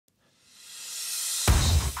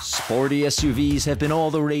Sporty SUVs have been all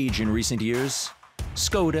the rage in recent years.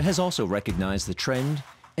 Skoda has also recognized the trend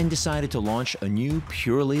and decided to launch a new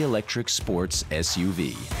purely electric sports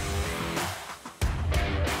SUV.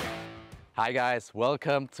 Hi guys,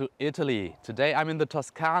 welcome to Italy. Today I'm in the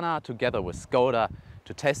Toscana together with Skoda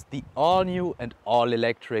to test the all-new and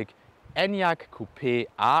all-electric Enyaq Coupé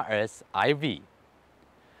RS IV.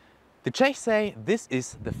 The Czech say this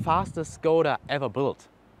is the fastest Skoda ever built.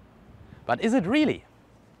 But is it really?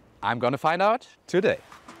 I'm gonna find out today.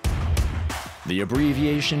 The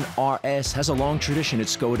abbreviation RS has a long tradition at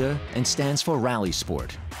Skoda and stands for Rally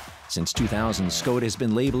Sport. Since 2000, Skoda has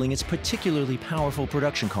been labeling its particularly powerful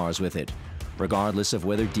production cars with it, regardless of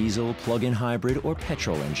whether diesel, plug-in hybrid, or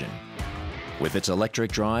petrol engine. With its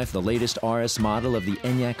electric drive, the latest RS model of the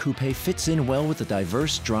Enyaq Coupé fits in well with the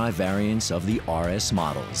diverse drive variants of the RS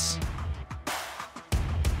models.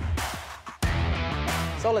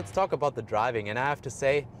 So let's talk about the driving, and I have to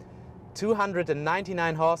say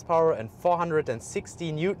 299 horsepower and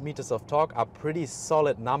 460 Newton-meters of torque are pretty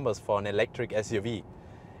solid numbers for an electric SUV.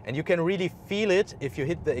 And you can really feel it if you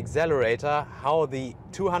hit the accelerator, how the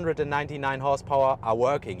 299 horsepower are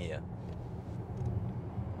working here.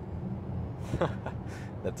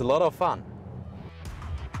 That's a lot of fun.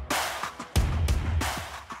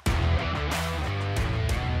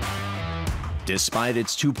 Despite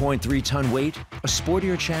its 2.3-ton weight, a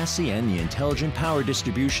sportier chassis and the intelligent power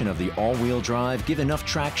distribution of the all-wheel drive give enough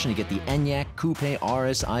traction to get the Enyaq Coupé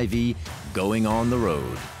RS IV going on the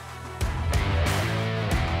road.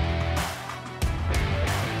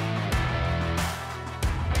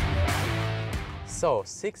 So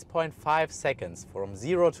 6.5 seconds from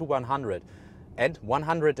 0 to 100 and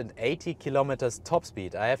 180 kilometers top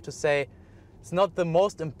speed. I have to say, it's not the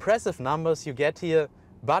most impressive numbers you get here,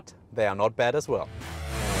 but they are not bad as well.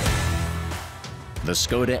 The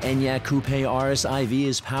Skoda Enyaq Coupé RS IV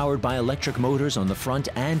is powered by electric motors on the front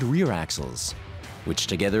and rear axles, which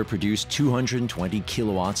together produce 220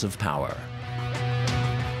 kilowatts of power.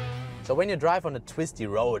 So when you drive on a twisty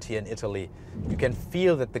road here in Italy, you can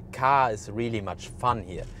feel that the car is really much fun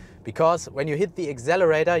here. Because when you hit the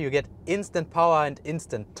accelerator, you get instant power and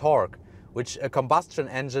instant torque, which a combustion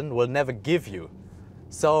engine will never give you.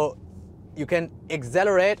 So you can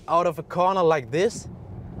accelerate out of a corner like this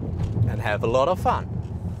and have a lot of fun.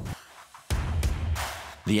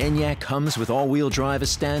 The Enyaq comes with all-wheel drive as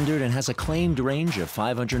standard and has a claimed range of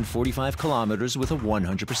 545 kilometers with a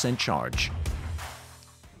 100% charge.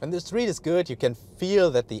 When the street is good, you can feel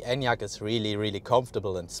that the Enyaq is really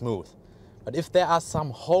comfortable and smooth. But if there are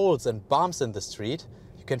some holes and bumps in the street,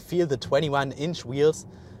 you can feel the 21-inch wheels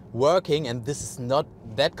working, and this is not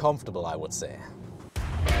that comfortable, I would say.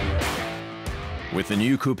 With the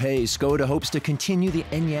new Coupé, Skoda hopes to continue the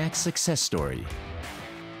Enyaq success story.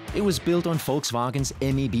 It was built on Volkswagen's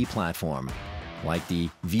MEB platform, like the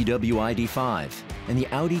VW ID.5 and the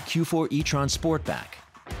Audi Q4 e-tron Sportback.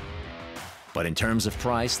 But in terms of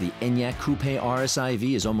price, the Enyaq Coupé RS IV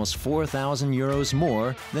is almost 4,000 euros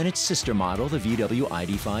more than its sister model, the VW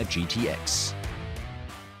ID.5 GTX.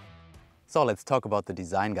 So let's talk about the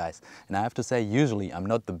design, guys. And I have to say, usually I'm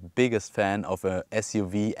not the biggest fan of a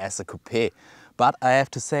SUV as a coupé. But I have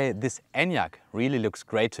to say, this Enyaq really looks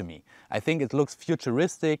great to me. I think it looks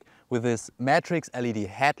futuristic with this matrix LED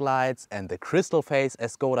headlights and the crystal face,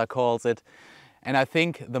 as Skoda calls it. And I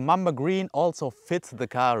think the Mamba Green also fits the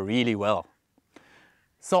car really well.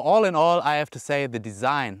 So all in all, I have to say the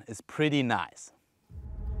design is pretty nice.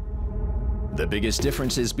 The biggest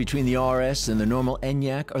differences between the RS and the normal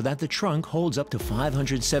Enyaq are that the trunk holds up to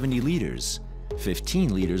 570 liters,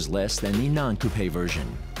 15 liters less than the non-coupé version.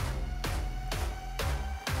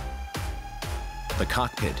 The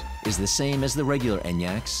cockpit is the same as the regular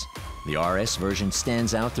Enyaqs. The RS version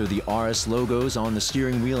stands out through the RS logos on the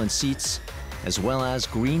steering wheel and seats, as well as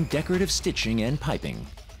green decorative stitching and piping.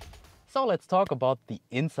 So let's talk about the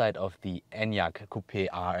inside of the Enyaq Coupé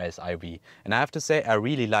RS IV. And I have to say, I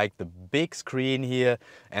really like the big screen here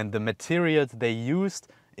and the materials they used.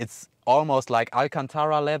 It's almost like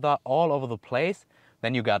Alcantara leather all over the place.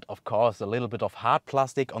 Then you got, of course, a little bit of hard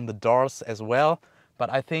plastic on the doors as well. But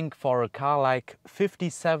I think for a car like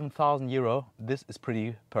 57,000 euro, this is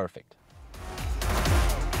pretty perfect.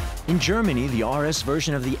 In Germany, the RS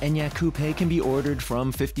version of the Enyaq Coupé can be ordered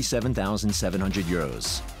from 57,700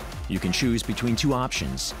 euros. You can choose between two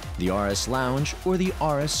options, the RS Lounge or the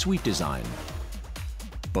RS Suite design.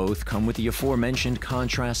 Both come with the aforementioned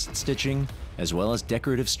contrast stitching, as well as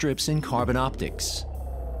decorative strips in carbon optics.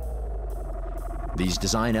 These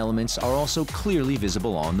design elements are also clearly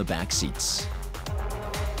visible on the back seats.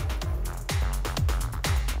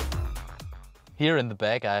 Here in the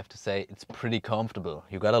back, I have to say, it's pretty comfortable.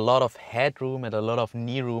 You got a lot of headroom and a lot of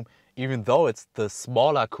knee room, even though it's the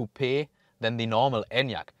smaller coupe than the normal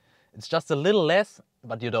Enyaq. It's just a little less,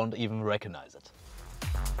 but you don't even recognize it.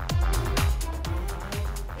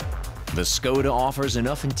 The Skoda offers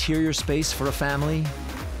enough interior space for a family,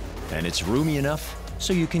 and it's roomy enough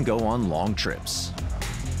so you can go on long trips.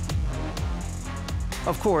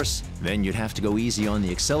 Of course, then you'd have to go easy on the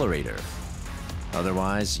accelerator.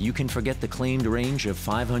 Otherwise, you can forget the claimed range of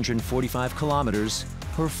 545 kilometers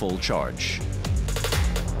per full charge.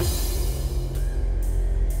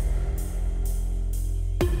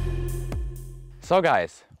 So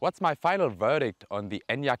guys, what's my final verdict on the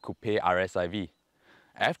Enyaq Coupé RSIV?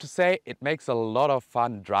 I have to say, it makes a lot of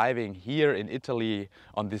fun driving here in Italy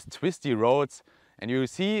on these twisty roads, and you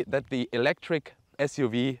see that the electric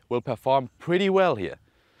SUV will perform pretty well here.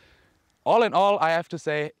 All in all, I have to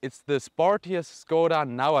say, it's the sportiest Skoda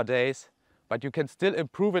nowadays, but you can still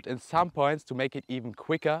improve it in some points to make it even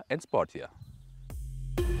quicker and sportier.